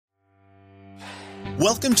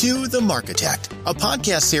Welcome to The Marketect, a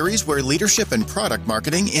podcast series where leadership and product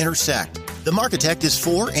marketing intersect. The Marketect is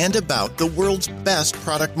for and about the world's best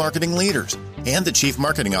product marketing leaders and the chief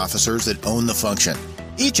marketing officers that own the function.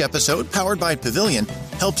 Each episode, powered by Pavilion,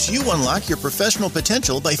 helps you unlock your professional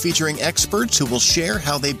potential by featuring experts who will share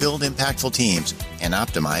how they build impactful teams and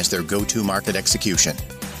optimize their go-to-market execution.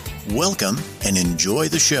 Welcome and enjoy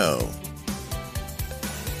the show.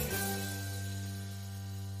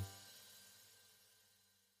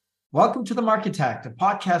 Welcome to The Marketect, a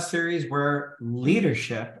podcast series where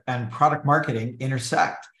leadership and product marketing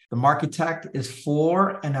intersect. The Marketect is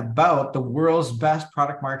for and about the world's best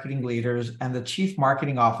product marketing leaders and the chief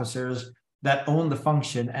marketing officers that own the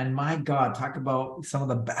function. And my God, talk about some of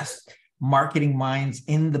the best marketing minds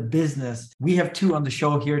in the business. We have two on the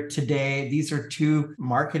show here today. These are two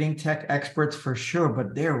marketing tech experts for sure,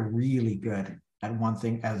 but they're really good at one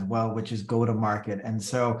thing as well, which is go to market. And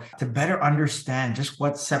so to better understand just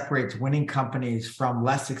what separates winning companies from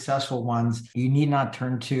less successful ones, you need not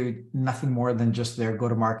turn to nothing more than just their go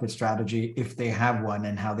to market strategy if they have one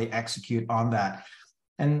and how they execute on that.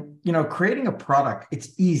 And, creating a product, it's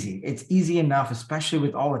easy. It's easy enough, especially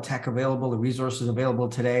with all the tech available, the resources available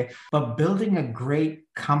today. But building a great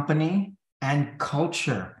company and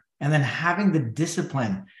culture, and then having the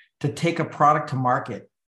discipline to take a product to market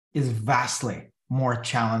is vastly more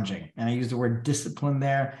challenging. And I use the word discipline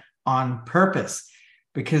there on purpose,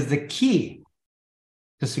 because the key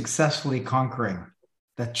to successfully conquering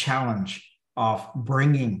the challenge of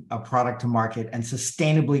bringing a product to market and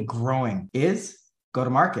sustainably growing is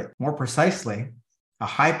go-to-market. More precisely, a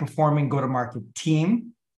high-performing go-to-market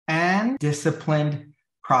team and disciplined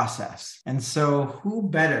process. And so who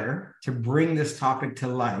better to bring this topic to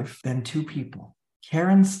life than two people?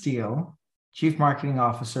 Steele, Chief Marketing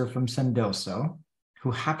Officer from Sendoso,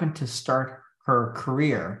 who happened to start her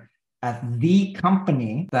career at the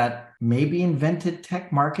company that maybe invented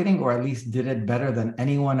tech marketing, or at least did it better than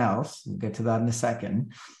anyone else. We'll get to that in a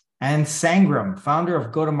second. And Sangram, founder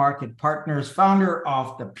of Go-to-Market Partners, founder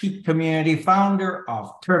of the Peak Community, founder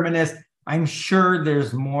of Terminus. I'm sure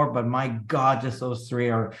there's more, but my God, just those three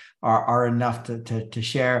are enough to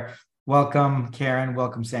share. Welcome, Karen.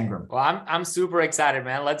 Welcome, Sangram. Well, I'm super excited,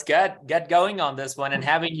 man. Let's get going on this one. And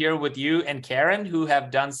having here with you and Karen, who have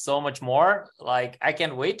done so much more, I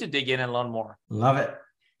can't wait to dig in and learn more. Love it.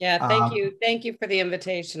 Yeah, thank you. Thank you for the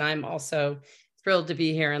invitation. I'm also thrilled to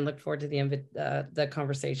be here and look forward to the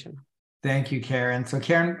conversation. Thank you, Karen. So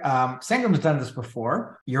Karen, Sangram's done this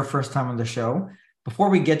before, your first time on the show. Before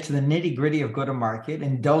we get to the nitty-gritty of go-to-market,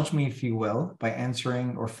 indulge me, if you will, by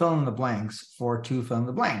answering or fill in the blanks for two fill in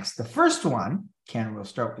the blanks. The first one, Karen, we'll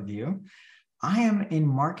start with you. I am in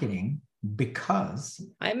marketing because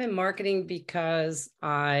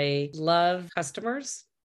I love customers,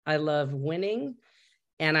 I love winning,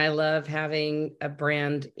 and I love having a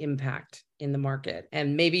brand impact in the market.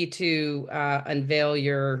 And maybe to unveil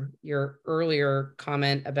your earlier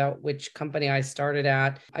comment about which company I started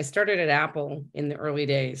at Apple in the early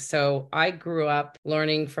days. So I grew up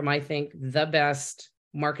learning from, I think, the best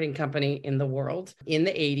marketing company in the world in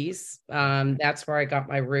the 80s. That's where I got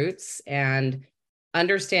my roots, and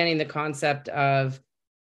understanding the concept of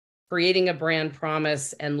creating a brand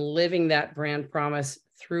promise and living that brand promise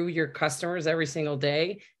through your customers every single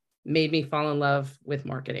day made me fall in love with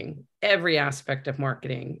marketing, every aspect of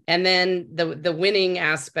marketing. And then the winning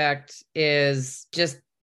aspect is just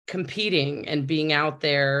competing and being out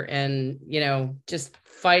there and, just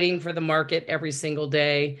fighting for the market every single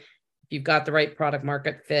day. You've got the right product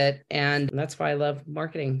market fit. And that's why I love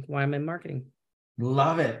marketing, why I'm in marketing.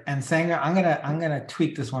 Love it. And Sangram, I'm gonna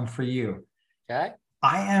tweak this one for you. Okay.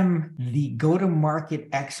 I am the go-to-market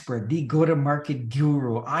expert, the go-to-market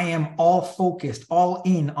guru. I am all focused, all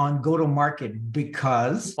in on go-to-market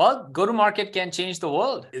because... Well, go-to-market can change the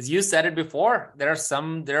world. As you said it before, there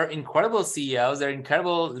are incredible CEOs, there are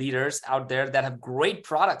incredible leaders out there that have great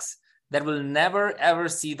products that will never, ever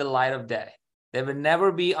see the light of day. They would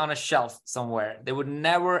never be on a shelf somewhere. They would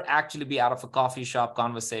never actually be out of a coffee shop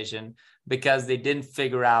conversation because they didn't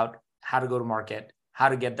figure out how to go to market, how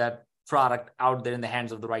to get that product out there in the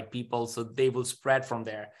hands of the right people so they will spread from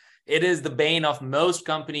there. It is the bane of most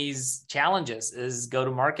companies' challenges is go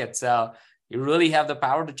to market. So you really have the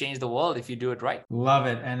power to change the world if you do it right. Love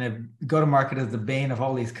it. And if go to market is the bane of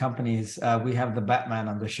all these companies, we have the Batman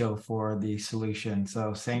on the show for the solution.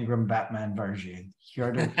 So Sangram Batman Vajre,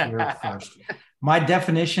 here to hear first. My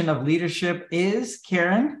definition of leadership is,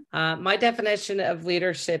 Karen? My definition of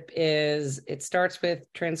leadership is it starts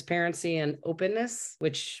with transparency and openness,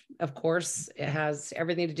 which of course it has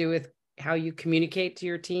everything to do with how you communicate to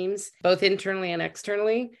your teams, both internally and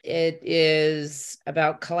externally. It is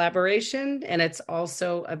about collaboration, and it's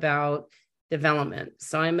also about development.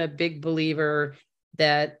 So I'm a big believer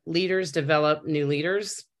that leaders develop new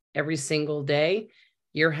leaders every single day.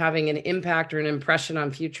 You're having an impact or an impression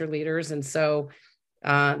on future leaders. And so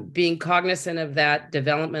being cognizant of that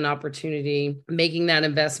development opportunity, making that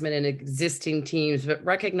investment in existing teams, but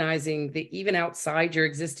recognizing that even outside your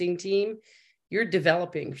existing team, you're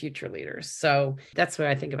developing future leaders. So that's what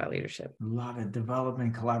I think about leadership. Love it.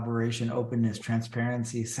 Development, collaboration, openness,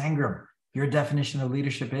 transparency. Sangram, your definition of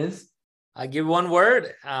leadership is? I give one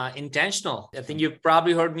word, intentional. I think you've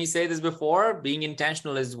probably heard me say this before. Being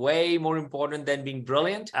intentional is way more important than being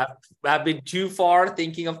brilliant. I've been too far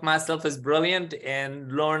thinking of myself as brilliant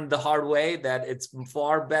and learned the hard way that it's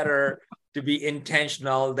far better to be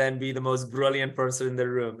intentional than be the most brilliant person in the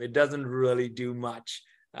room. It doesn't really do much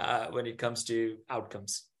when it comes to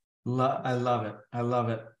outcomes. I love it. I love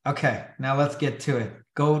it. Okay, now let's get to it.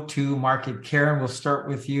 Go to market. Karen, we'll start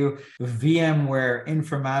with you. VMware,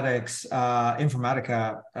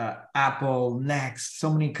 Informatica, Apple, Next,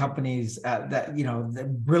 so many companies that,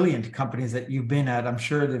 the brilliant companies that you've been at. I'm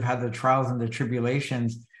sure they've had their trials and their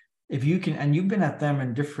tribulations. If you can, and you've been at them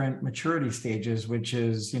in different maturity stages, which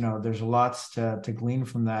is, there's lots to glean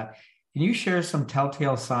from that. Can you share some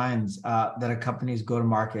telltale signs that a company's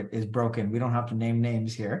go-to-market is broken? We don't have to name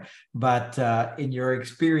names here, but in your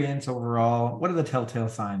experience overall, what are the telltale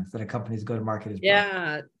signs that a company's go-to-market is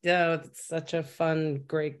broken? Yeah, it's such a fun,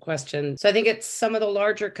 great question. So I think it's some of the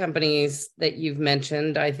larger companies that you've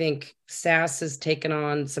mentioned. I think SaaS has taken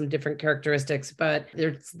on some different characteristics, but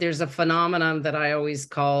there's a phenomenon that I always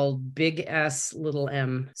call big S, little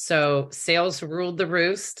m. So sales ruled the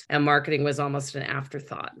roost and marketing was almost an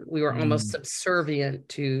afterthought. We were almost subservient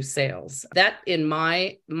to sales. That, in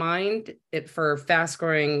my mind, for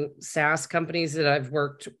fast-growing SaaS companies that I've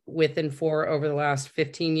worked with and for over the last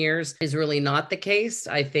 15 years is really not the case.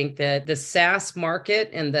 I think that the SaaS market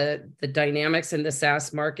and the dynamics in the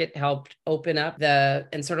SaaS market helped open up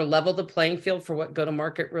and sort of level the playing field for what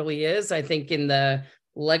go-to-market really is. I think in the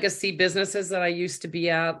legacy businesses that I used to be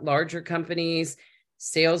at, larger companies,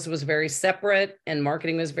 sales was very separate and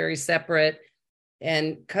marketing was very separate.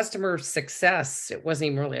 And customer success, it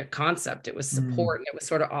wasn't even really a concept. It was support, and it was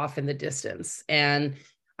sort of off in the distance. And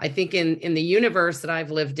I think in the universe that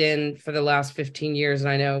I've lived in for the last 15 years, and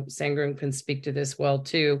I know Sangram can speak to this well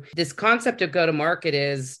too, this concept of go-to-market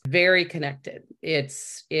is very connected.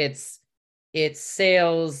 It's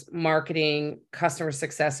sales, marketing, customer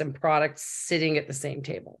success, and products sitting at the same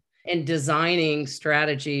table and designing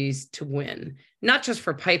strategies to win, not just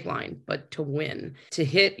for pipeline, but to win, to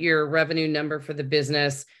hit your revenue number for the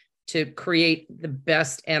business, to create the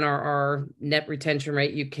best NRR, net retention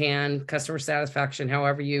rate you can, customer satisfaction,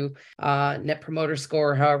 however you, net promoter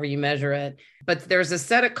score, however you measure it. But there's a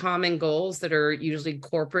set of common goals that are usually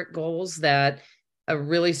corporate goals that a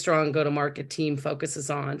really strong go-to-market team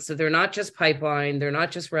focuses on. So they're not just pipeline, they're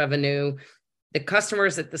not just revenue. The customer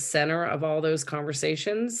is at the center of all those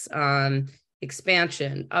conversations,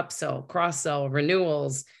 expansion, upsell, cross-sell,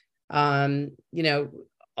 renewals,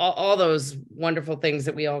 all those wonderful things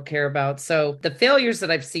that we all care about. So the failures that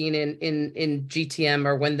I've seen in GTM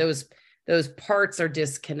are when those parts are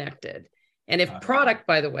disconnected. And if product,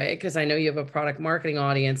 by the way, because I know you have a product marketing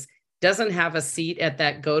audience, doesn't have a seat at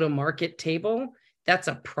that go-to-market table, that's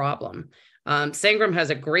a problem. Sangram has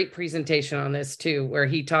a great presentation on this too, where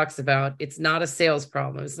he talks about it's not a sales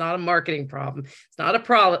problem. It's not a marketing problem. It's not a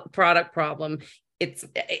product problem. It's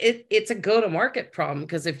a go-to-market problem,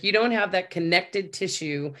 because if you don't have that connected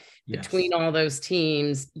tissue between all those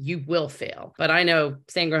teams, you will fail. But I know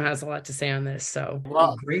Sangram has a lot to say on this. So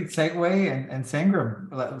great segue. And Sangram,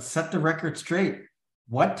 let's set the record straight.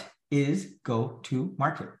 What is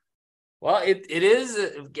go-to-market? Well, it is,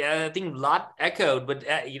 I think, a lot echoed, but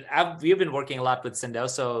we've been working a lot with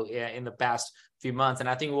Sendoso in the past few months. And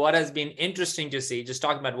I think what has been interesting to see, just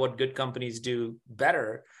talking about what good companies do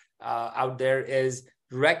better out there, is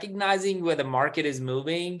recognizing where the market is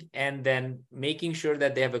moving and then making sure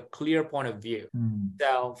that they have a clear point of view.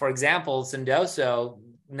 So, for example, Sendoso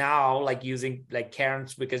now, using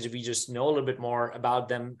Karen's, because we just know a little bit more about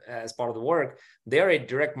them as part of the work, they're a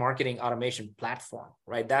direct marketing automation platform,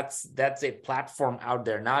 right? That's a platform out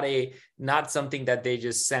there, not something that they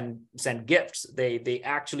just send gifts. They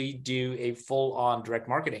actually do a full-on direct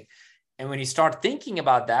marketing. And when you start thinking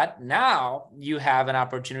about that, now you have an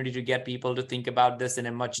opportunity to get people to think about this in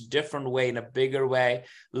a much different way, in a bigger way.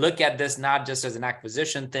 Look at this not just as an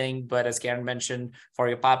acquisition thing, but as Karen mentioned, for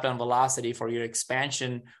your pipeline velocity, for your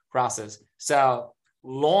expansion process. So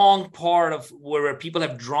long part of where people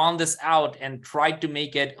have drawn this out and tried to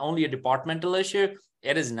make it only a departmental issue.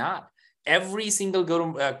 It is not. Every single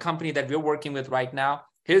company that we're working with right now,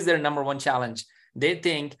 here's their number one challenge. They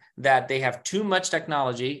think that they have too much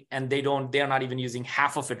technology and they're not even using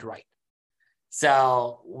half of it right.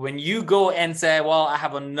 So when you go and say, well, I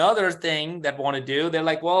have another thing that I want to do, they're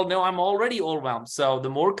like, well, no, I'm already overwhelmed. So the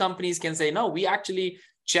more companies can say, no, we actually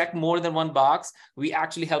check more than one box. We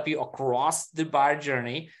actually help you across the buyer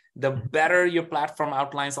journey. The better your platform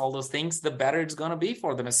outlines all those things, the better it's going to be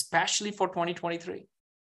for them, especially for 2023.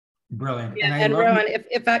 Brilliant. Yeah, and Rowan,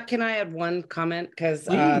 if I can I add one comment? Because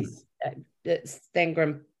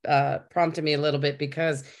Sangram prompted me a little bit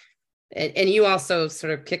because, and you also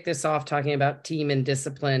sort of kicked this off talking about team and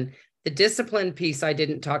discipline. The discipline piece I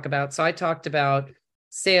didn't talk about. So I talked about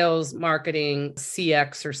sales, marketing,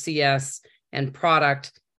 CX or CS, and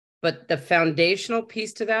product. But the foundational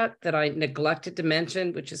piece to that I neglected to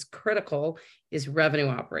mention, which is critical, is revenue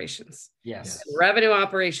operations. Yes. Revenue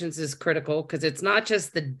operations is critical because it's not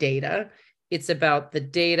just the data. It's about the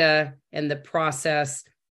data and the process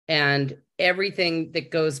and everything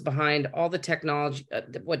that goes behind all the technology,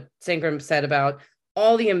 what Sangram said about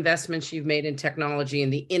all the investments you've made in technology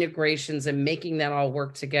and the integrations and making that all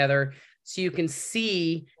work together so you can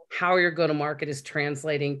see how your go-to-market is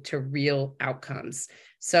translating to real outcomes.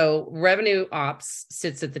 So revenue ops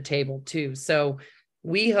sits at the table too. So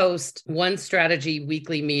we host one strategy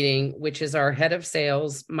weekly meeting, which is our head of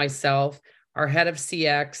sales, myself, our head of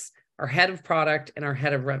CX, our head of product, and our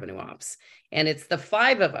head of revenue ops. And it's the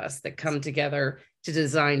five of us that come together to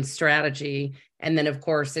design strategy. And then, of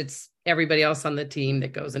course, it's everybody else on the team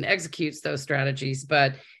that goes and executes those strategies.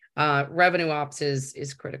 But revenue ops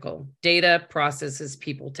is critical. Data, processes,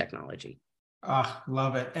 people, technology.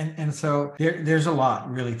 Love it. And so there's a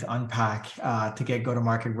lot really to unpack to get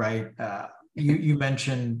go-to-market right. You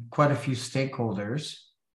mentioned quite a few stakeholders.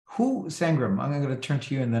 Sangram, I'm going to turn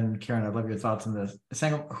to you and then Karen, I'd love your thoughts on this.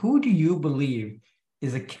 Sangram, who do you believe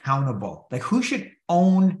is accountable? Like who should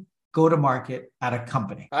own go-to-market at a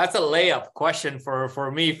company? That's a layup question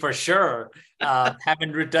for me, for sure.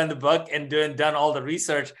 Having written the book and done all the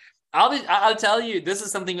research, I'll tell you, this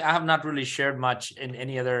is something I have not really shared much in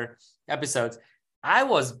any other episodes. I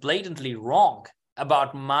was blatantly wrong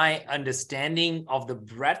about my understanding of the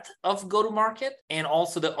breadth of go-to-market and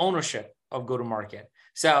also the ownership of go-to-market.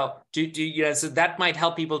 So so that might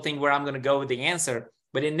help people think where I'm going to go with the answer.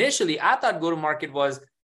 But initially, I thought go-to-market was,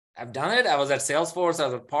 I've done it. I was at Salesforce, I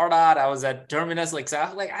was at Pardot, I was at Terminus. I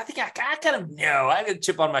think I kind of know. I got a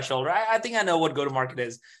chip on my shoulder. I think I know what go-to-market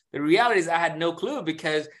is. The reality is I had no clue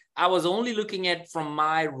because I was only looking at from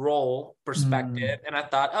my role perspective. And I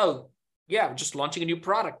thought, oh, yeah, just launching a new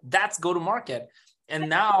product. That's go-to-market. And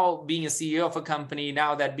now being a CEO of a company,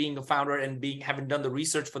 now that being a founder and having done the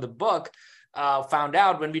research for the book, found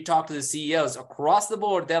out when we talk to the CEOs across the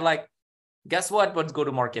board, they're like, guess what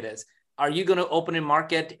go-to-market is? Are you going to open a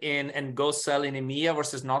market and go sell in EMEA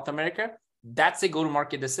versus North America? That's a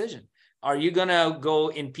go-to-market decision. Are you going to go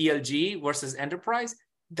in PLG versus enterprise?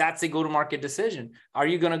 That's a go-to-market decision. Are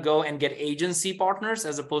you going to go and get agency partners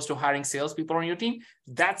as opposed to hiring salespeople on your team?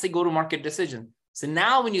 That's a go-to-market decision. So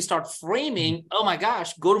now when you start framing, oh my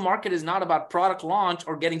gosh, go-to-market is not about product launch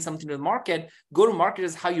or getting something to the market. Go-to-market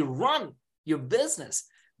is how you run your business.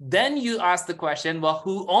 Then you ask the question, well,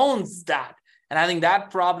 who owns that? And I think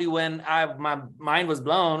that probably when my mind was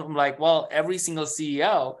blown, I'm like, well, every single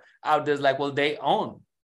CEO out there is like, well, they own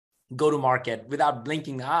go-to-market without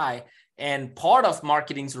blinking the eye. And part of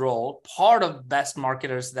marketing's role, part of best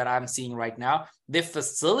marketers that I'm seeing right now, they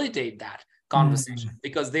facilitate that conversation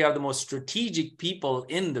because they are the most strategic people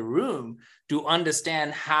in the room to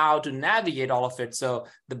understand how to navigate all of it. So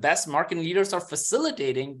the best marketing leaders are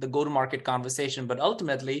facilitating the go-to-market conversation, but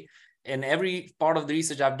ultimately, in every part of the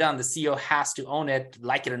research I've done, the CEO has to own it,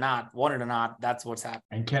 like it or not, want it or not. That's what's happening.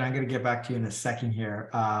 And Ken, I'm going to get back to you in a second here.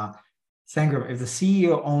 Sangram, if the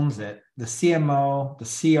CEO owns it, the CMO,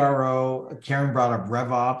 the CRO, Karen brought up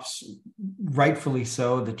RevOps, rightfully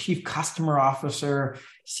so, the Chief Customer Officer,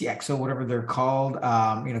 CXO, whatever they're called,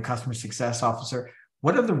 Customer Success Officer.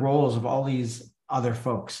 What are the roles of all these other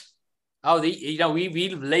folks? Oh, we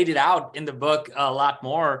laid it out in the book a lot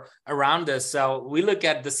more around this. So we look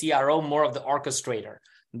at the CRO more of the orchestrator.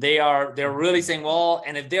 They're really saying, well,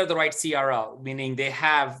 and if they're the right CRO, meaning they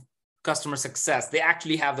have customer success, they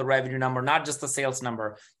actually have the revenue number, not just the sales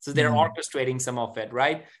number. So they're orchestrating some of it,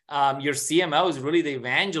 right? Your CMO is really the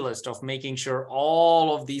evangelist of making sure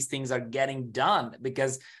all of these things are getting done,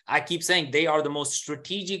 because I keep saying they are the most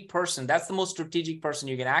strategic person. That's the most strategic person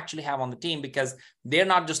you can actually have on the team, because they're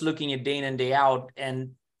not just looking at day in and day out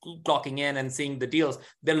and clocking in and seeing the deals.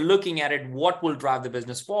 They're looking at it, what will drive the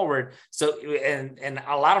business forward. So, and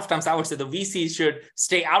a lot of times I would say the VC should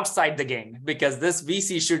stay outside the game, because this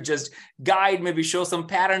VC should just guide, maybe show some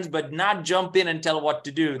patterns, but not jump in and tell what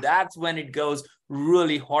to do. That's when it goes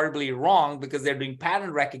really horribly wrong, because they're doing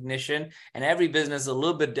pattern recognition, and every business is a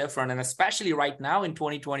little bit different. And especially right now in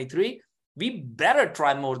 2023, we better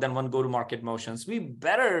try more than one go-to-market motions. We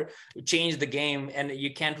better change the game, and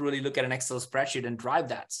you can't really look at an Excel spreadsheet and drive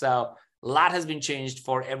that. So a lot has been changed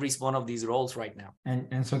for every one of these roles right now.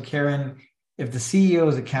 And so, Karen, if the CEO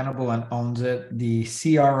is accountable and owns it, the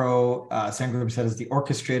CRO, Sangram said, is the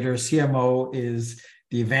orchestrator, CMO is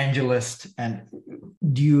the evangelist. And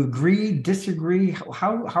do you agree, disagree?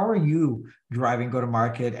 How are you driving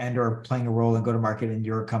go-to-market and or playing a role in go-to-market in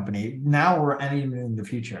your company now or even in the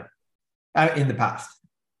future? In the past?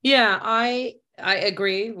 Yeah, I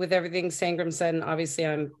agree with everything Sangram said. And obviously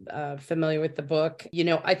I'm familiar with the book.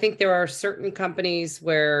 I think there are certain companies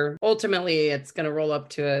where ultimately it's going to roll up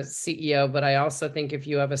to a CEO, but I also think if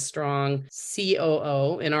you have a strong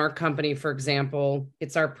COO, in our company, for example,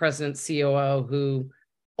 it's our president COO who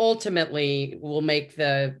ultimately will make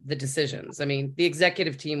the decisions. I mean, the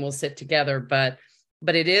executive team will sit together, but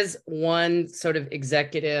it is one sort of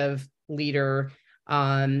executive leader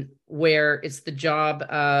where it's the job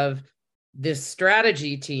of this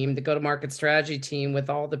strategy team, the go-to-market strategy team, with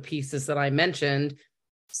all the pieces that I mentioned,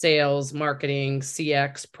 sales, marketing,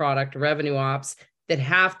 CX, product, revenue ops, that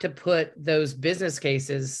have to put those business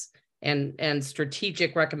cases and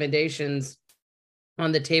strategic recommendations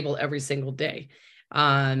on the table every single day,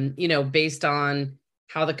 based on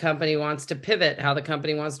how the company wants to pivot, how the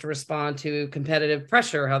company wants to respond to competitive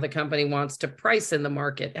pressure, how the company wants to price in the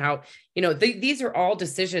market, these are all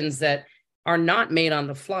decisions that are not made on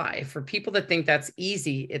the fly. For people that think that's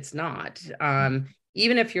easy, it's not.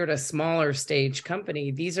 Even if you're at a smaller stage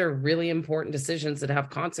company, these are really important decisions that have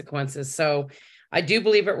consequences. So I do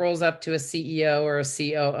believe it rolls up to a CEO or a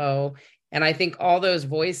COO. And I think all those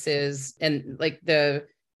voices, and like the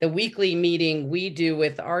weekly meeting we do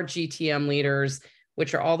with our GTM leaders,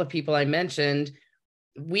 which are all the people I mentioned,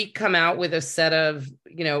 we come out with a set of,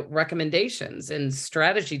 recommendations and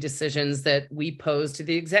strategy decisions that we pose to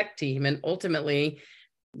the exec team. And ultimately,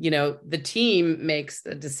 the team makes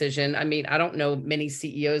the decision. I mean, I don't know many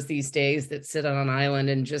CEOs these days that sit on an island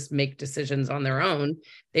and just make decisions on their own.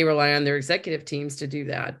 They rely on their executive teams to do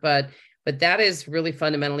that. But that is really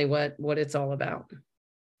fundamentally what it's all about.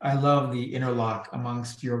 I love the interlock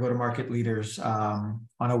amongst your go-to-market leaders on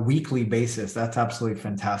a weekly basis. That's absolutely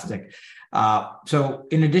fantastic. So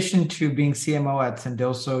in addition to being CMO at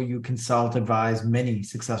Sendoso, you consult, advise many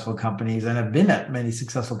successful companies and have been at many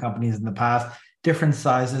successful companies in the past, different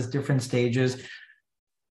sizes, different stages.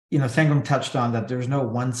 Sangram touched on that there's no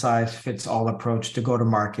one-size-fits-all approach to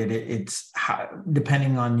go-to-market. It's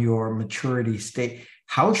depending on your maturity state.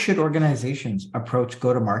 How should organizations approach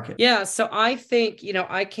go-to-market? Yeah, so I think,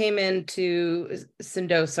 I came into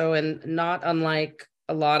Sendoso, and not unlike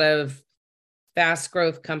a lot of fast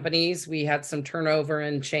growth companies, we had some turnover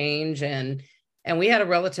and change, and we had a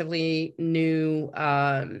relatively new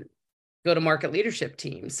go-to-market leadership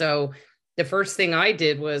team. So the first thing I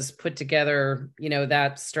did was put together,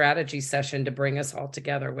 that strategy session to bring us all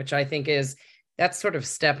together, which I think that's sort of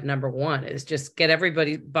step number one, is just get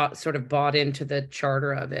everybody bought into the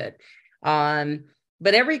charter of it.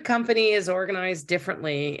 But every company is organized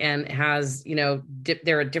differently and has,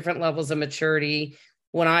 there are different levels of maturity.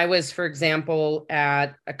 When I was, for example,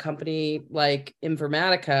 at a company like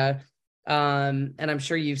Informatica, and I'm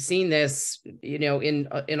sure you've seen this, in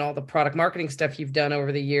all the product marketing stuff you've done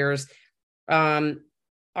over the years,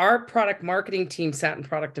 our product marketing team sat in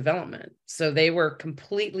product development. So they were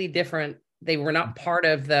completely different. They were not part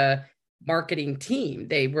of the marketing team.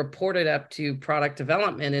 They reported up to product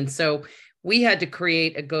development. And so we had to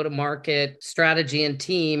create a go-to-market strategy and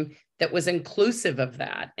team that was inclusive of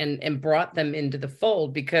that and brought them into the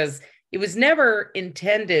fold, because it was never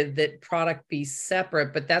intended that product be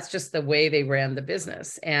separate, but that's just the way they ran the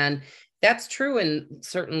business. And that's true in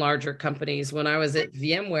certain larger companies. When I was at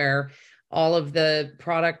VMware, all of the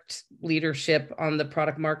product leadership on the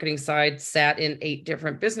product marketing side sat in 8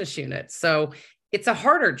 different business units. So it's a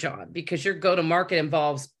harder job, because your go-to-market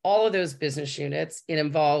involves all of those business units. It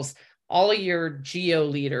involves all of your geo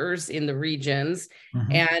leaders in the regions.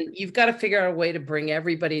 Mm-hmm. And you've got to figure out a way to bring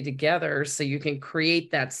everybody together so you can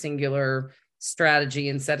create that singular strategy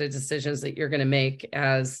and set of decisions that you're going to make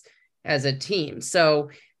as a team. So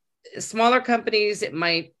smaller companies, it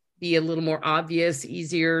might be a little more obvious,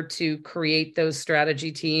 easier to create those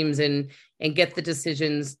strategy teams and get the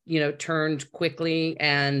decisions, turned quickly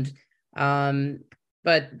and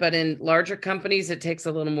but in larger companies, it takes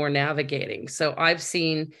a little more navigating. So I've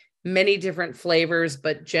seen many different flavors,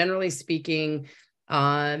 but generally speaking,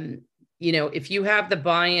 if you have the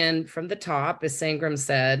buy-in from the top, as Sangram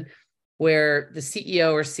said, where the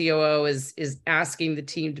CEO or COO is asking the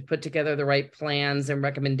team to put together the right plans and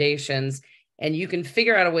recommendations, and you can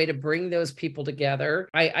figure out a way to bring those people together.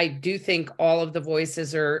 I do think all of the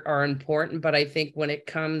voices are important, but I think when it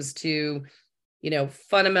comes to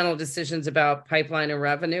fundamental decisions about pipeline and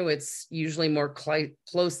revenue, it's usually more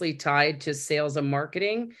closely tied to sales and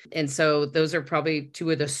marketing. And so those are probably two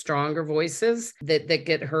of the stronger voices that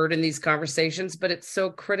get heard in these conversations. But it's so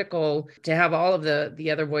critical to have all of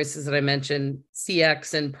the other voices that I mentioned,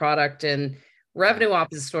 CX and product and revenue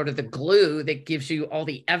ops is sort of the glue that gives you all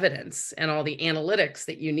the evidence and all the analytics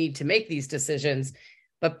that you need to make these decisions.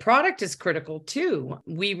 But product is critical too.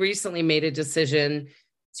 We recently made a decision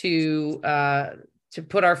to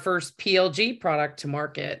put our first PLG product to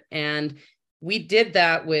market. And we did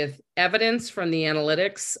that with evidence from the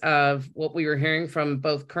analytics of what we were hearing from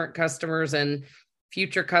both current customers and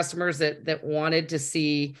future customers that wanted to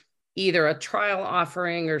see either a trial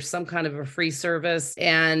offering or some kind of a free service.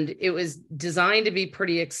 And it was designed to be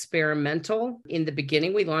pretty experimental. In the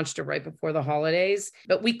beginning, we launched it right before the holidays,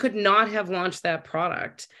 but we could not have launched that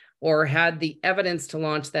product or had the evidence to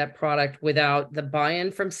launch that product without the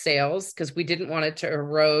buy-in from sales, because we didn't want it to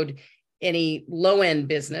erode any low-end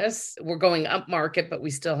business. We're going up market, but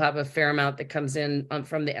we still have a fair amount that comes in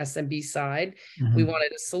from the SMB side. Mm-hmm. We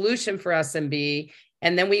wanted a solution for SMB.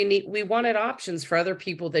 And then we wanted options for other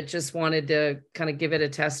people that just wanted to kind of give it a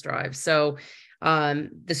test drive. So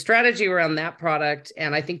the strategy around that product,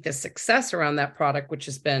 and I think the success around that product, which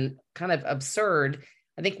has been kind of absurd.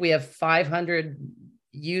 I think we have 500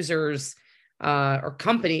 users or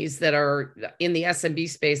companies that are in the SMB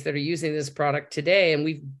space that are using this product today, and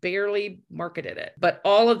we've barely marketed it. But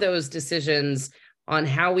all of those decisions on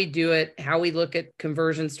how we do it, how we look at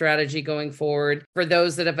conversion strategy going forward, for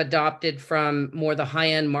those that have adopted from more the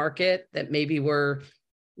high-end market that maybe were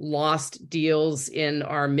lost deals in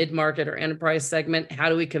our mid-market or enterprise segment, how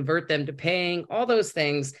do we convert them to paying? All those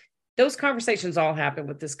things, those conversations all happen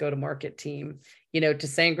with this go-to-market team, to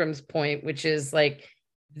Sangram's point, which is like,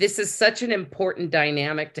 this is such an important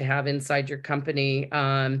dynamic to have inside your company.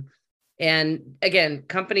 And again,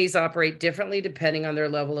 companies operate differently depending on their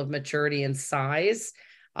level of maturity and size.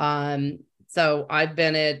 So I've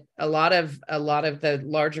been at a lot of the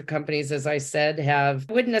larger companies, as I said, I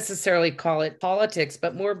wouldn't necessarily call it politics,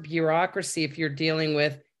 but more bureaucracy if you're dealing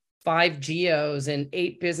with 5 geos and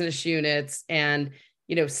 8 business units and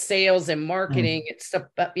sales and marketing and stuff,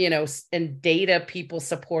 and data people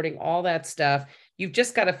supporting all that stuff. You've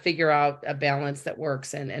just got to figure out a balance that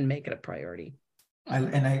works and make it a priority. I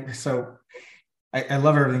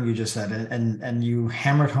love everything you just said, and you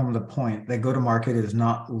hammered home the point that go-to-market is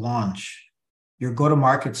not launch. Your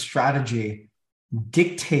go-to-market strategy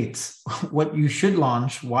dictates what you should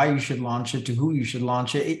launch, why you should launch it, to who you should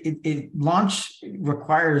launch it. Launch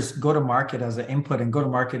requires go-to-market as an input, and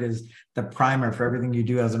go-to-market is the primer for everything you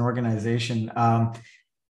do as an organization.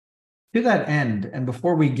 To that end, and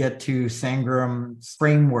before we get to Sangram's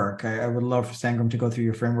framework, I would love for Sangram to go through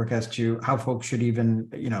your framework as to how folks should even,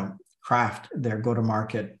 craft their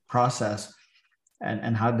go-to-market process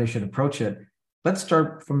and how they should approach it. Let's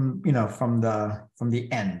start from the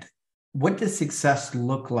end. What does success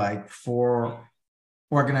look like for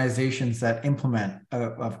organizations that implement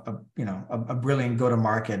a brilliant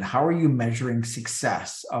go-to-market? How are you measuring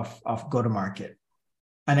success of go-to-market?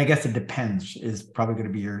 And I guess it depends is probably going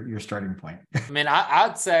to be your starting point. I mean,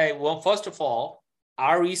 I'd say, well, first of all,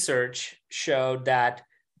 our research showed that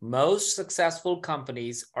most successful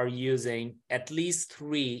companies are using at least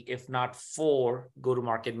 3, if not 4,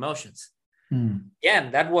 go-to-market motions.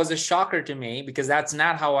 Again, that was a shocker to me because that's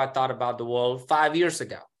not how I thought about the world 5 years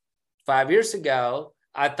ago. 5 years ago,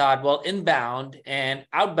 I thought, well, inbound and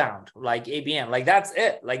outbound, like ABM, like that's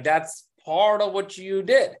it. Like that's part of what you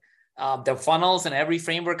did. The funnels and every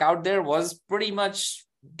framework out there was pretty much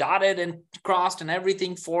dotted and crossed and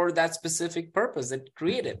everything for that specific purpose that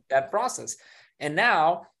created that process. And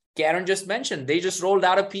now, Karen just mentioned, they just rolled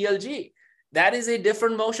out a PLG. That is a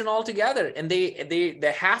different motion altogether. And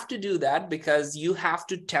they have to do that because you have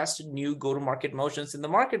to test new go-to-market motions in the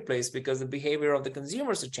marketplace because the behavior of the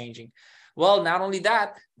consumers are changing. Well, not only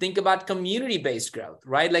that, think about community-based growth,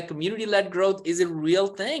 right? Like community-led growth is a real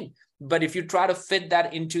thing. But if you try to fit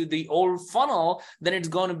that into the old funnel, then it's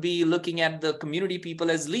going to be looking at the community people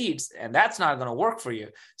as leads, and that's not going to work for you.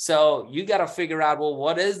 So you got to figure out, well,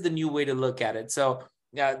 what is the new way to look at it? So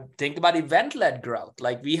think about event-led growth.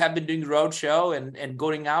 Like we have been doing roadshow and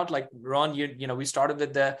going out. Like Ron, we started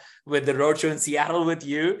with the roadshow in Seattle with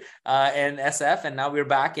you and SF, and now we're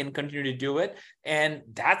back and continue to do it. And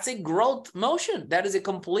that's a growth motion. That is a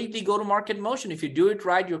completely go-to-market motion. If you do it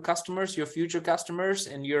right, your customers, your future customers,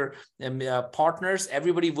 and your partners,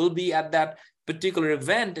 everybody will be at that particular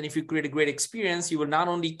event. And if you create a great experience, you will not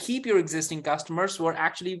only keep your existing customers, who are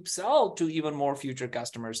actually sell to even more future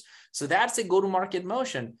customers. So that's a go-to-market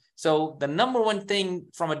motion. So the number one thing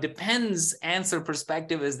from a depends answer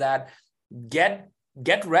perspective is that get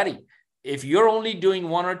ready. If you're only doing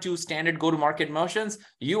one or two standard go-to-market motions,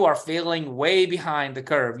 you are failing way behind the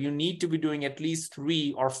curve. You need to be doing at least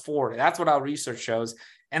 3 or 4. That's what our research shows.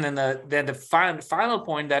 And then the final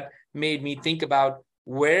point that made me think about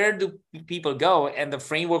where do people go and the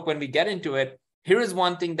framework when we get into it. Here is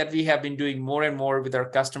one thing that we have been doing more and more with our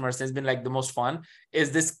customers. Has been like the most fun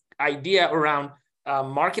is this idea around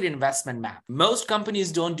market investment map. Most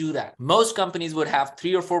companies don't do that. Most companies would have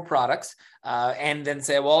 3 or 4 products and then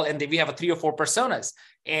say, well, and then we have 3 or 4 personas,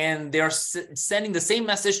 and they're sending the same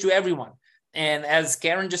message to everyone. And as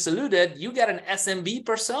Karen just alluded, you get an SMB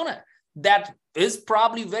persona that is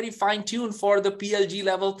probably very fine-tuned for the PLG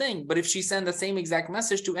level thing. But if she sends the same exact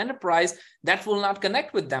message to enterprise, that will not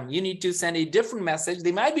connect with them. You need to send a different message.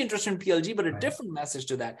 They might be interested in PLG, but a different message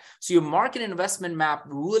to that. So your market investment map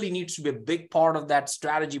really needs to be a big part of that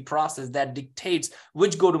strategy process that dictates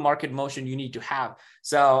which go-to-market motion you need to have.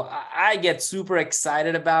 So I get super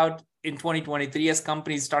excited about in 2023 as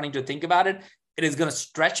companies starting to think about it. It is going to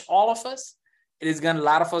stretch all of us. It is going to, a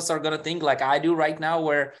lot of us are going to think like I do right now,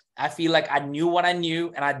 where I feel like I knew what I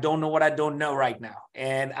knew and I don't know what I don't know right now.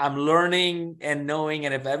 And I'm learning and knowing.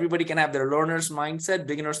 And if everybody can have their learner's mindset,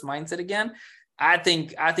 beginner's mindset again, I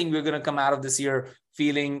think we're going to come out of this year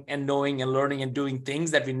feeling and knowing and learning and doing things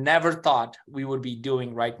that we never thought we would be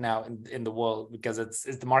doing right now in the world, because it's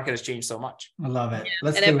the market has changed so much. I love it.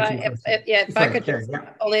 Let's and do if I could just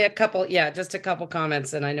only a couple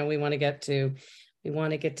comments, and I know we want to get to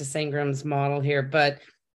Sangram's model here, but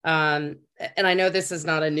and I know this is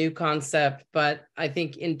not a new concept, but I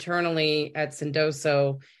think internally at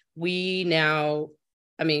Sendoso, we have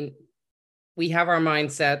our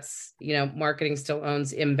mindsets. Marketing still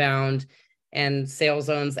owns inbound and sales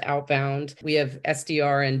owns outbound. We have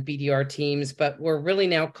SDR and BDR teams, but we're really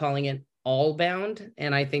now calling it all bound.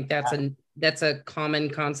 And I think that's a common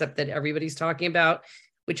concept that everybody's talking about,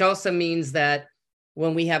 which also means that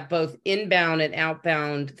when we have both inbound and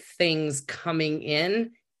outbound things coming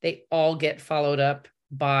in, they all get followed up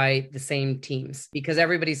by the same teams, because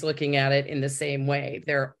everybody's looking at it in the same way.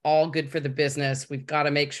 They're all good for the business. We've got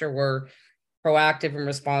to make sure we're proactive and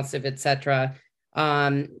responsive, et cetera.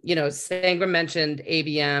 Sangram mentioned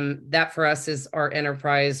ABM. That for us is our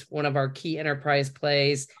enterprise, one of our key enterprise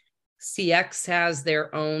plays. CX has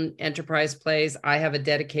their own enterprise plays. I have a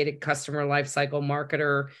dedicated customer lifecycle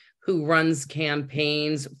marketer who runs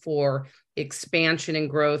campaigns for expansion and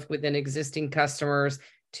growth within existing customers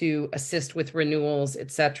to assist with renewals,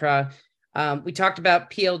 et cetera. We talked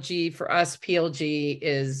about PLG. For us, PLG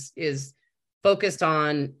is focused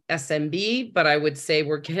on SMB, but I would say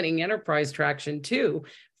we're getting enterprise traction too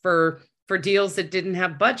for deals that didn't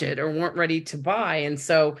have budget or weren't ready to buy. And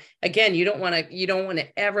so again, you don't want to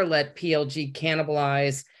ever let PLG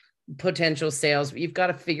cannibalize potential sales. You've got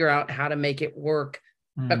to figure out how to make it work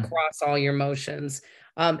across all your motions.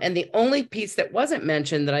 And the only piece that wasn't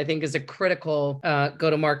mentioned that I think is a critical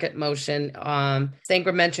go-to-market motion,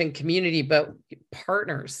 Sangram mentioned community, but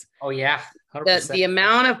partners. Oh yeah, 100%. The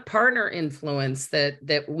amount of partner influence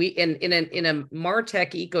that we in a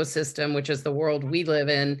MarTech ecosystem, which is the world we live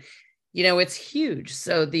in, it's huge.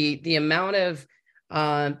 So the amount of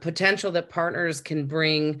potential that partners can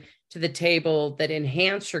bring to the table that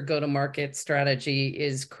enhance your go-to-market strategy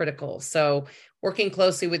is critical. So working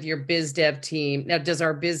closely with your biz dev team. Now, does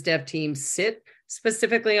our biz dev team sit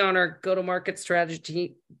specifically on our go-to-market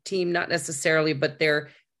strategy team? Not necessarily, but they're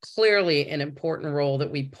clearly an important role that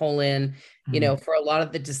we pull in, for a lot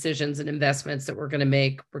of the decisions and investments that we're going to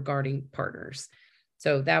make regarding partners.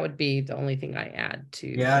 So that would be the only thing I add to.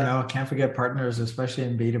 Yeah, no, can't forget partners, especially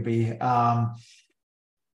in B2B.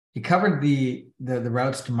 You covered the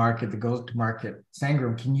routes to market, the goals to market.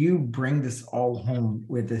 Sangram, can you bring this all home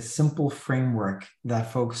with a simple framework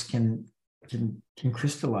that folks can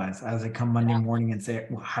crystallize as they come Monday morning and say,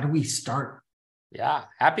 well, how do we start? Yeah,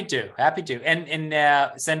 happy to. And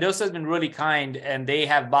Sendoso has been really kind, and they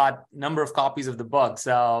have bought a number of copies of the book.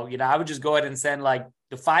 So, I would just go ahead and send like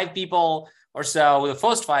the 5 people or so, the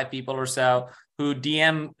first 5 people or so who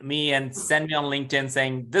DM me and send me on LinkedIn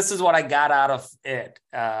saying, this is what I got out of it,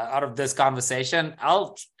 out of this conversation,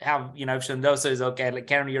 I'll have, if Sendoso is okay, like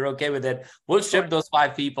Karen, you're okay with it, we'll ship those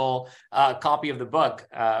 5 people a copy of the book,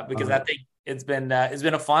 because I think it's been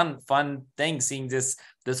a fun thing seeing this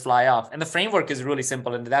fly off. And the framework is really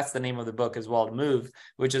simple. And that's the name of the book as well, MOVE,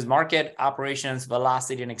 which is market, operations,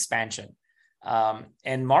 velocity, and expansion.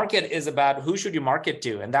 And market is about who should you market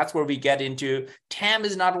to? And that's where we get into TAM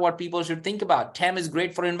is not what people should think about. TAM is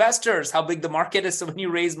great for investors, how big the market is. So when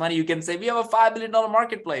you raise money, you can say, we have a $5 billion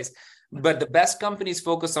marketplace. But the best companies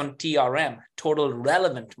focus on TRM, total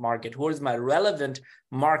relevant market. Who is my relevant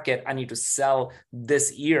market I need to sell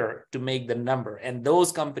this year to make the number? And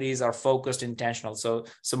those companies are focused, intentional. So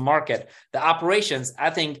market. The operations, I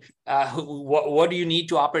think, what do you need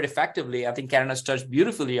to operate effectively? I think Karen has touched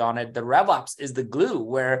beautifully on it. The RevOps is the glue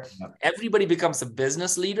where everybody becomes a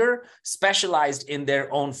business leader specialized in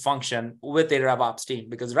their own function with a RevOps team,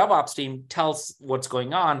 because RevOps team tells what's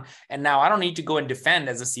going on. And now I don't need to go and defend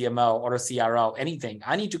as a CMO or a CRO, anything.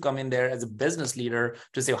 I need to come in there as a business leader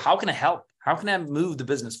to say, how can I help? How can I move the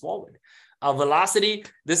business forward? Velocity,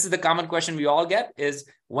 this is the common question we all get is,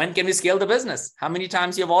 when can we scale the business? How many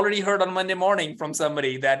times you have already heard on Monday morning from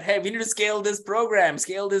somebody that, hey, we need to scale this program,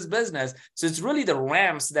 scale this business. So it's really the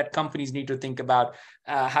ramps that companies need to think about.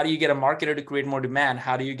 How do you get a marketer to create more demand?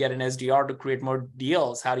 How do you get an SDR to create more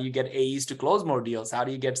deals? How do you get AEs to close more deals? How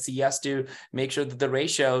do you get CS to make sure that the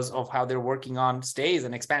ratios of how they're working on stays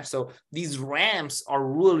and expands? So these ramps are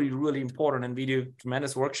really, really important. And we do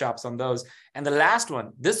tremendous workshops on those. And the last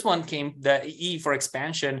one, this one came, the E for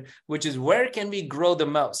expansion, which is where can we grow the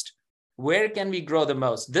most? Where can we grow the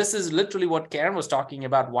most? This is literally what Karen was talking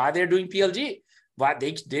about, why they're doing PLG. Why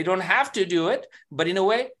they don't have to do it, but in a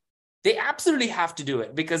way, they absolutely have to do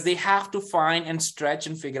it, because they have to find and stretch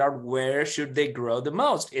and figure out where should they grow the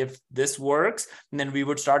most. If this works, then we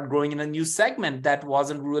would start growing in a new segment that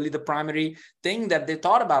wasn't really the primary thing that they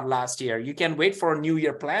thought about last year. You can't wait for a new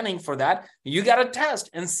year planning for that. You got to test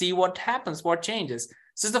and see what happens, what changes.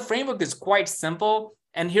 So the framework is quite simple.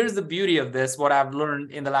 And here's the beauty of this, what I've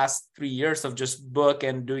learned in the last 3 years of just book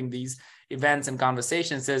and doing these events and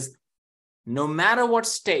conversations is, no matter what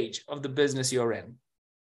stage of the business you're in,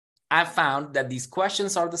 I've found that these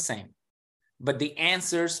questions are the same, but the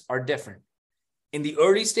answers are different. In the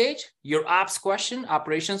early stage, your ops question,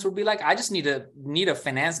 operations would be like, I just need a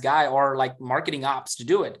finance guy or like marketing ops to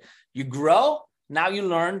do it. You grow, now you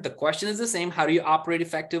learn the question is the same. How do you operate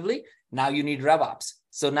effectively? Now you need RevOps.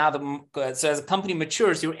 So now so as a company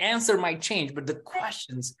matures, your answer might change, but the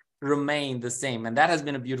questions remain the same. And that has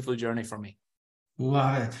been a beautiful journey for me.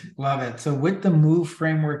 Love it. Love it. So with the MOVE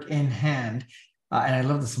framework in hand, and I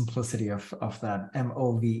love the simplicity of that,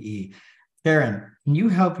 MOVE. Karen, can you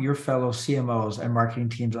help your fellow CMOs and marketing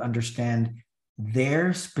teams understand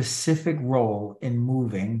their specific role in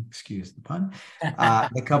moving, excuse the pun,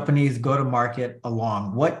 the company's go-to-market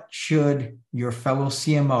along? What should your fellow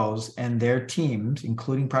CMOs and their teams,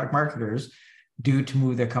 including product marketers, do to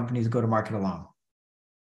move their company's go-to-market along?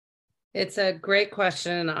 It's a great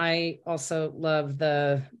question. I also love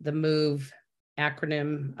the MOVE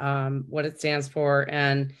acronym, what it stands for.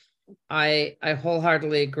 And I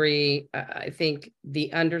wholeheartedly agree. I think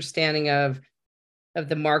the understanding of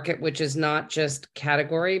the market, which is not just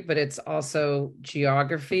category, but it's also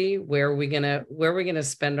geography. Where are we gonna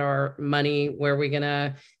spend our money? Where are we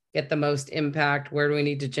gonna get the most impact? Where do we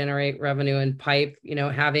need to generate revenue and pipe?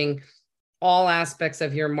 Having all aspects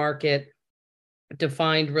of your market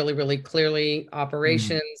defined really, really clearly.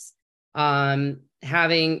 Operations,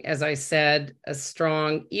 having, as I said, a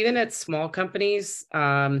strong, even at small companies,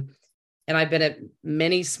 and I've been at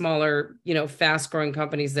many smaller, fast-growing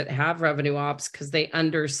companies that have revenue ops, because they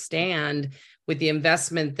understand with the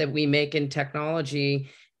investment that we make in technology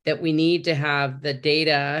that we need to have the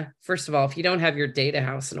data. First of all, if you don't have your data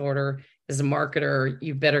house in order as a marketer,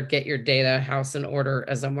 you better get your data house in order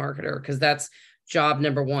as a marketer, because that's job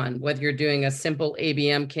number one. Whether you're doing a simple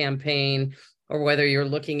ABM campaign or whether you're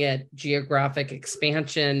looking at geographic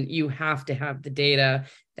expansion, you have to have the data.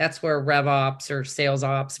 That's where RevOps or sales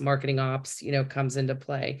ops, marketing ops, comes into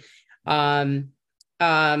play.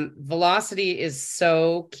 Velocity is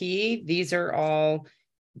so key. These are all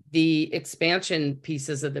the expansion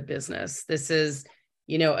pieces of the business. This is,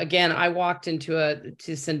 again, I walked to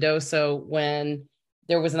Sendoso when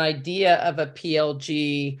there was an idea of a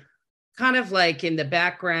PLG kind of like in the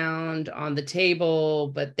background on the table,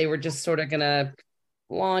 but they were just sort of going to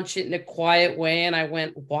launch it in a quiet way. And I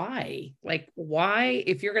went, why? Why,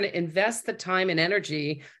 if you're going to invest the time and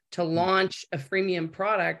energy to launch a freemium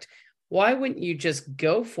product, why wouldn't you just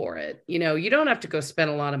go for it? You don't have to go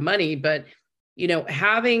spend a lot of money, but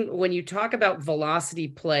when you talk about velocity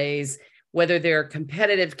plays, whether they're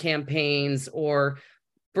competitive campaigns or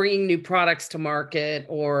bringing new products to market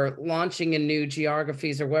or launching in new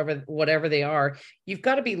geographies or whatever they are, you've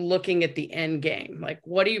got to be looking at the end game. Like,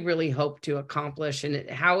 what do you really hope to accomplish? And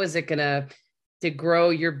how is it going to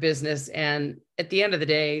grow your business? And at the end of the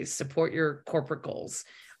day, support your corporate goals.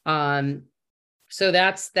 So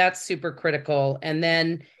that's super critical. And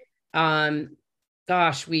then, when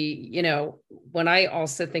I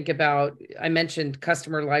also think about, I mentioned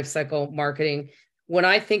customer lifecycle marketing. When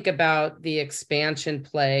I think about the expansion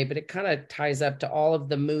play, but it kind of ties up to all of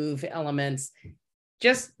the move elements,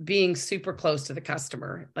 just being super close to the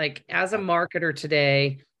customer. Like, as a marketer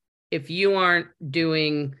today, if you aren't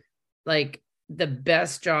doing like the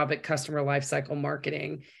best job at customer lifecycle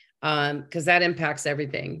marketing, because that impacts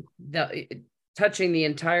everything, touching the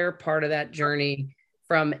entire part of that journey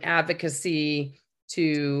from advocacy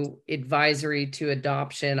to advisory to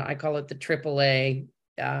adoption. I call it the AAA,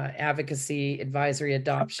 advocacy, advisory,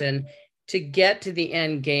 adoption, to get to the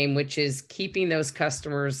end game, which is keeping those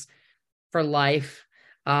customers for life,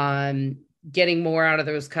 getting more out of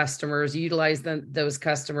those customers, utilize those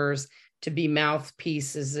customers to be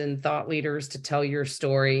mouthpieces and thought leaders to tell your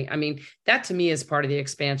story. I mean, that to me is part of the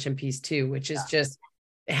expansion piece too, which is just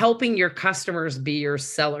helping your customers be your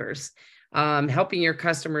sellers, helping your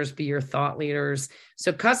customers be your thought leaders.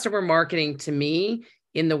 So customer marketing to me,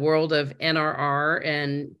 in the world of NRR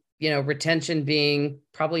and retention being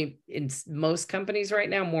probably in most companies right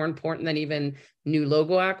now more important than even new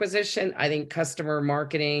logo acquisition, I think customer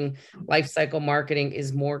marketing, lifecycle marketing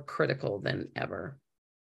is more critical than ever.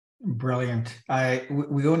 Brilliant.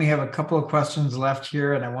 We only have a couple of questions left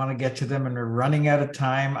here, and I want to get to them, and we're running out of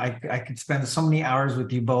time. I could spend so many hours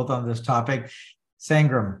with you both on this topic.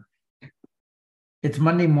 Sangram, it's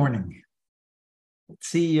Monday morning.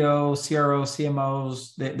 CEO, CRO,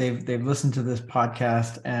 CMOs, they've listened to this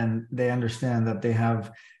podcast, and they understand that they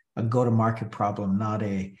have a go-to-market problem, not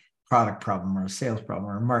a product problem or a sales problem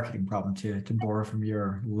or a marketing problem, to borrow from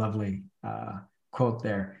your lovely quote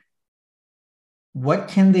there. What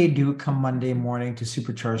can they do come Monday morning to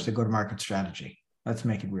supercharge the go-to-market strategy? Let's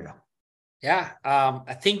make it real. Yeah,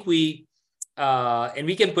 I think we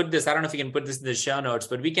can put this, I don't know if we can put this in the show notes,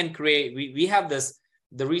 but we can create, we have this.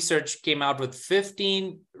 The research came out with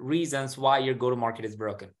 15 reasons why your go-to-market is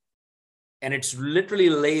broken. And it's literally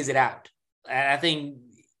lays it out. And I think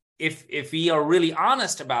if we are really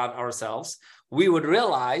honest about ourselves, we would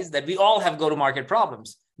realize that we all have go-to-market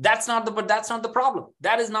problems. That's not the problem.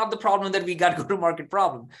 That is not the problem, that we got go-to-market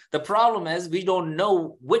problem. The problem is we don't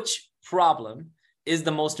know which problem is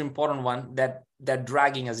the most important one that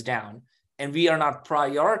dragging us down. And we are not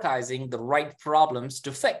prioritizing the right problems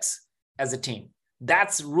to fix as a team.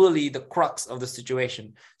 That's really the crux of the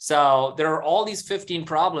situation. So there are all these 15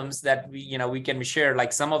 problems that we can share.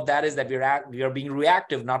 Like, some of that is that we are being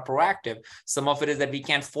reactive, not proactive. Some of it is that we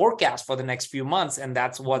can't forecast for the next few months, and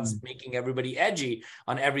that's what's making everybody edgy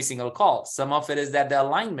on every single call. Some of it is that the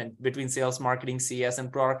alignment between sales, marketing, CS,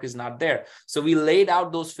 and product is not there. So we laid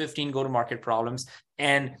out those 15 go-to-market problems,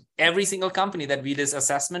 and every single company that we did this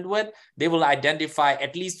assessment with, they will identify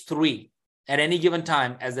at least 3 at any given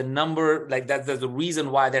time as a number, like that's the reason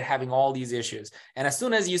why they're having all these issues. And as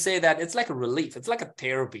soon as you say that, it's like a relief. It's like a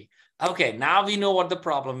therapy. Okay, now we know what the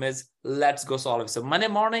problem is. Let's go solve it. So Monday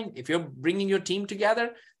morning, if you're bringing your team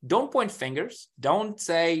together, don't point fingers. Don't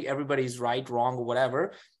say everybody's right, wrong, or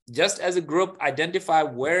whatever. Just as a group, identify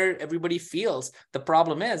where everybody feels the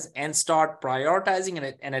problem is and start prioritizing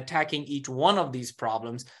it and attacking each one of these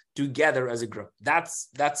problems together as a group. That's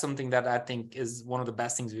something that I think is one of the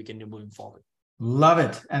best things we can do moving forward. Love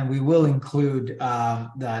it. And we will include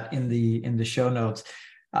that in the show notes.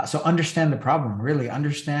 So understand the problem, really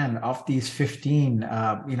understand of these 15,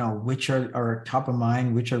 which are top of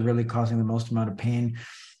mind, which are really causing the most amount of pain.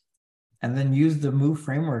 And then use the MOVE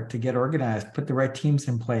framework to get organized, put the right teams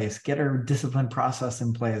in place, get a disciplined process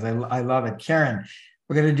in place. I love it. Karen,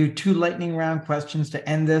 we're going to do 2 lightning round questions to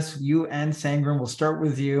end this. You and Sangram, we'll start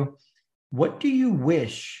with you. What do you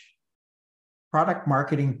wish product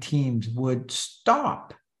marketing teams would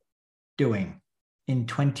stop doing in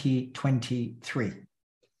 2023?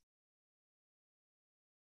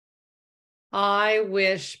 I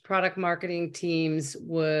wish product marketing teams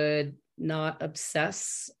would not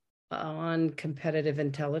obsess on competitive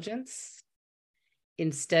intelligence,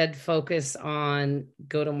 instead focus on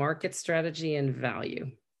go-to-market strategy and value.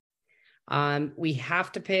 We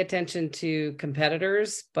have to pay attention to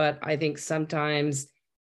competitors, but I think sometimes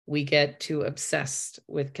we get too obsessed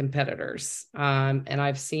with competitors. And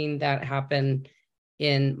I've seen that happen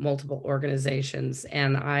in multiple organizations.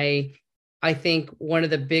 And I I think one of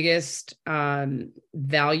the biggest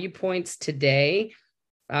value points today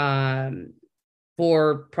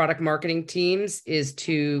for product marketing teams is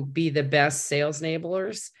to be the best sales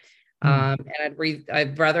enablers. And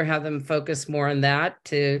I'd rather have them focus more on that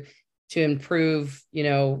to improve,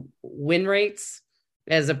 win rates,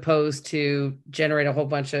 as opposed to generate a whole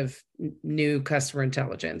bunch of new customer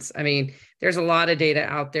intelligence. I mean, there's a lot of data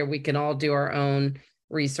out there. We can all do our own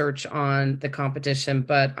research on the competition,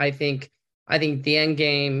 but I think the end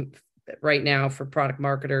game right now for product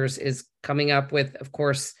marketers is coming up with, of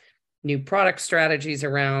course, new product strategies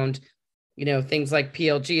around, things like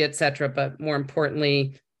PLG, et cetera, but more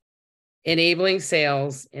importantly, enabling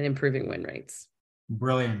sales and improving win rates.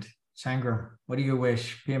 Brilliant. Sangram, what do you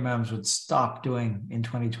wish PMMs would stop doing in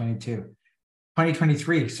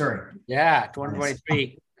 2023, sorry. Yeah,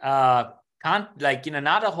 2023. Not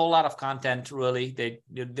a whole lot of content really. They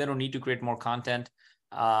don't need to create more content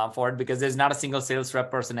for it, because there's not a single sales rep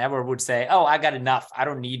person ever would say, oh, I got enough, I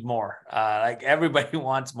don't need more. Everybody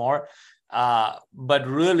wants more. But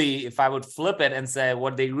really, if I would flip it and say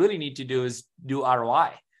what they really need to do is do ROI,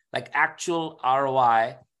 like actual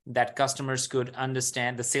ROI that customers could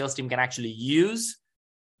understand, the sales team can actually use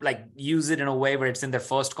it in a way where it's in their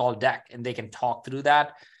first call deck and they can talk through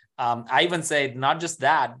that. I even say not just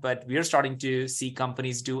that, but we're starting to see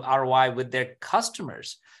companies do ROI with their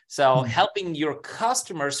customers. So helping your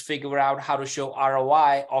customers figure out how to show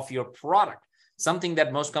ROI of your product, something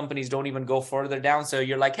that most companies don't even go further down. So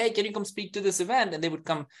you're like, hey, can you come speak to this event? And they would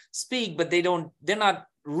come speak, but they're not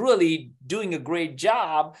really doing a great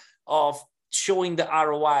job of showing the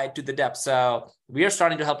ROI to the depth. So we are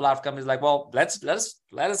starting to help a lot of companies like, well, let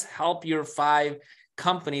us help your 5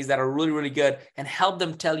 companies that are really, really good and help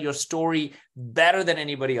them tell your story better than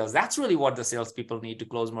anybody else. That's really what the salespeople need to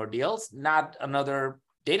close more deals, not another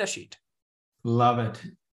data sheet. Love it.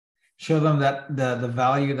 Show them that the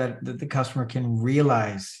value that the customer can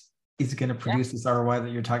realize is going to produce this ROI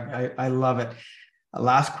that you're talking. I love it.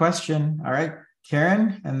 Last question. All right,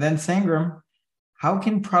 Karen, and then Sangram. How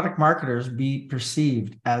can product marketers be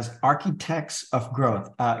perceived as architects of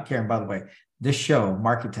growth? Karen, by the way, this show,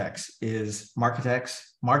 Marketex, is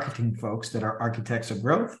marketing folks that are architects of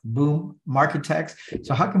growth. Boom, Marketex.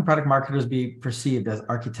 So how can product marketers be perceived as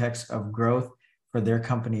architects of growth for their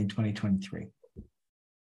company in 2023?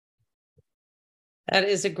 That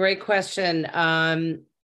is a great question.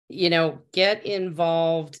 Get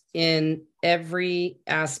involved in every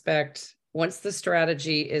aspect. Once the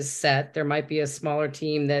strategy is set, there might be a smaller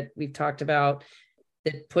team that we've talked about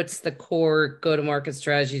that puts the core go-to-market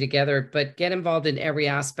strategy together, but get involved in every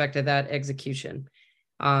aspect of that execution.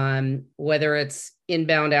 Whether it's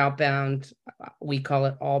inbound, outbound, we call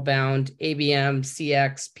it all bound, ABM,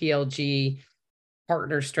 CX, PLG,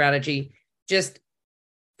 partner strategy, just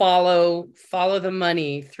follow the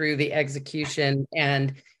money through the execution,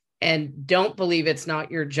 and don't believe it's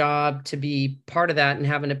not your job to be part of that and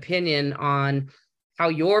have an opinion on how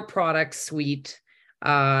your product suite,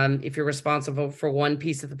 if you're responsible for one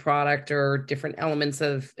piece of the product or different elements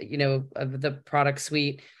of the product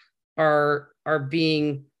suite are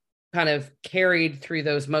being kind of carried through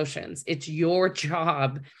those motions. It's your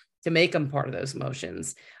job to make them part of those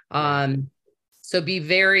motions. So be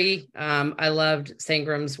very, I loved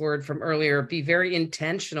Sangram's word from earlier, be very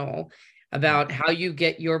intentional about how you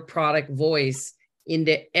get your product voice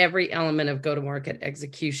into every element of go-to-market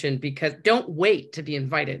execution, because don't wait to be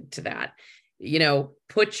invited to that.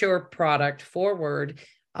 Put your product forward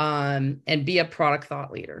and be a product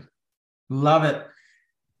thought leader. Love it.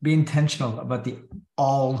 Be intentional about the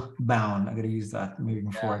all bound. I'm going to use that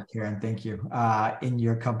moving forward, Karen. Thank you. In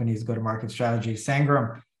your company's go-to-market strategy.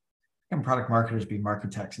 Sangram, how can product marketers be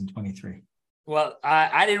marketechs in 23? Well,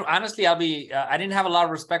 I didn't honestly. I didn't have a lot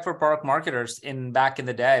of respect for product marketers back in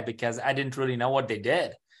the day, because I didn't really know what they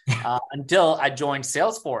did until I joined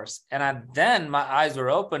Salesforce, and then my eyes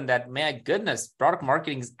were open that, my goodness, product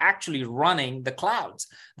marketing is actually running the clouds,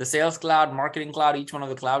 the Sales Cloud, Marketing Cloud. Each one of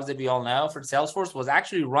the clouds that we all know for Salesforce was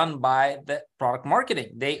actually run by the product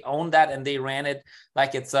marketing. They owned that and they ran it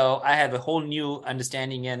like it. So I had a whole new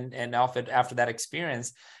understanding and of it after that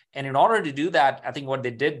experience. And in order to do that, I think what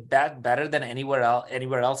they did better than anywhere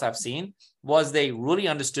else I've seen was they really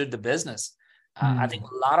understood the business. I think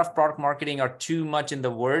a lot of product marketing are too much in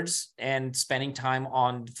the words and spending time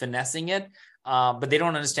on finessing it, but they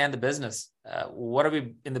don't understand the business. What are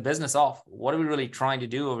we in the business of? What are we really trying to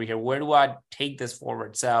do over here? Where do I take this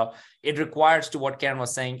forward? So it requires, to what Karen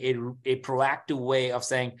was saying, a proactive way of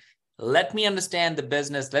saying, let me understand the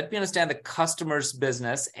business, let me understand the customer's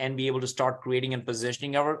business, and be able to start creating and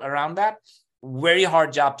positioning around that. very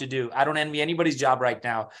hard job to do. I don't envy anybody's job right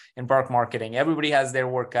now in product marketing. Everybody has their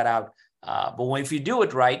work cut out. But if you do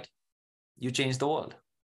it right, you change the world.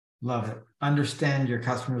 Love it. Understand your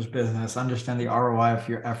customer's business, understand the ROI of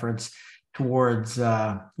your efforts towards,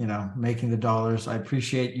 making the dollars. I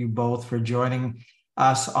appreciate you both for joining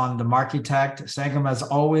us on The Marketect. Sangram, as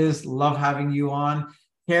always, love having you on.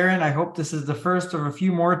 Karen, I hope this is the first of a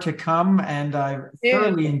few more to come, and I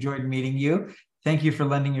thoroughly enjoyed meeting you. Thank you for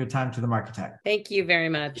lending your time to The Marketect. Thank you very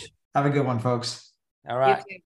much. Have a good one, folks. All right.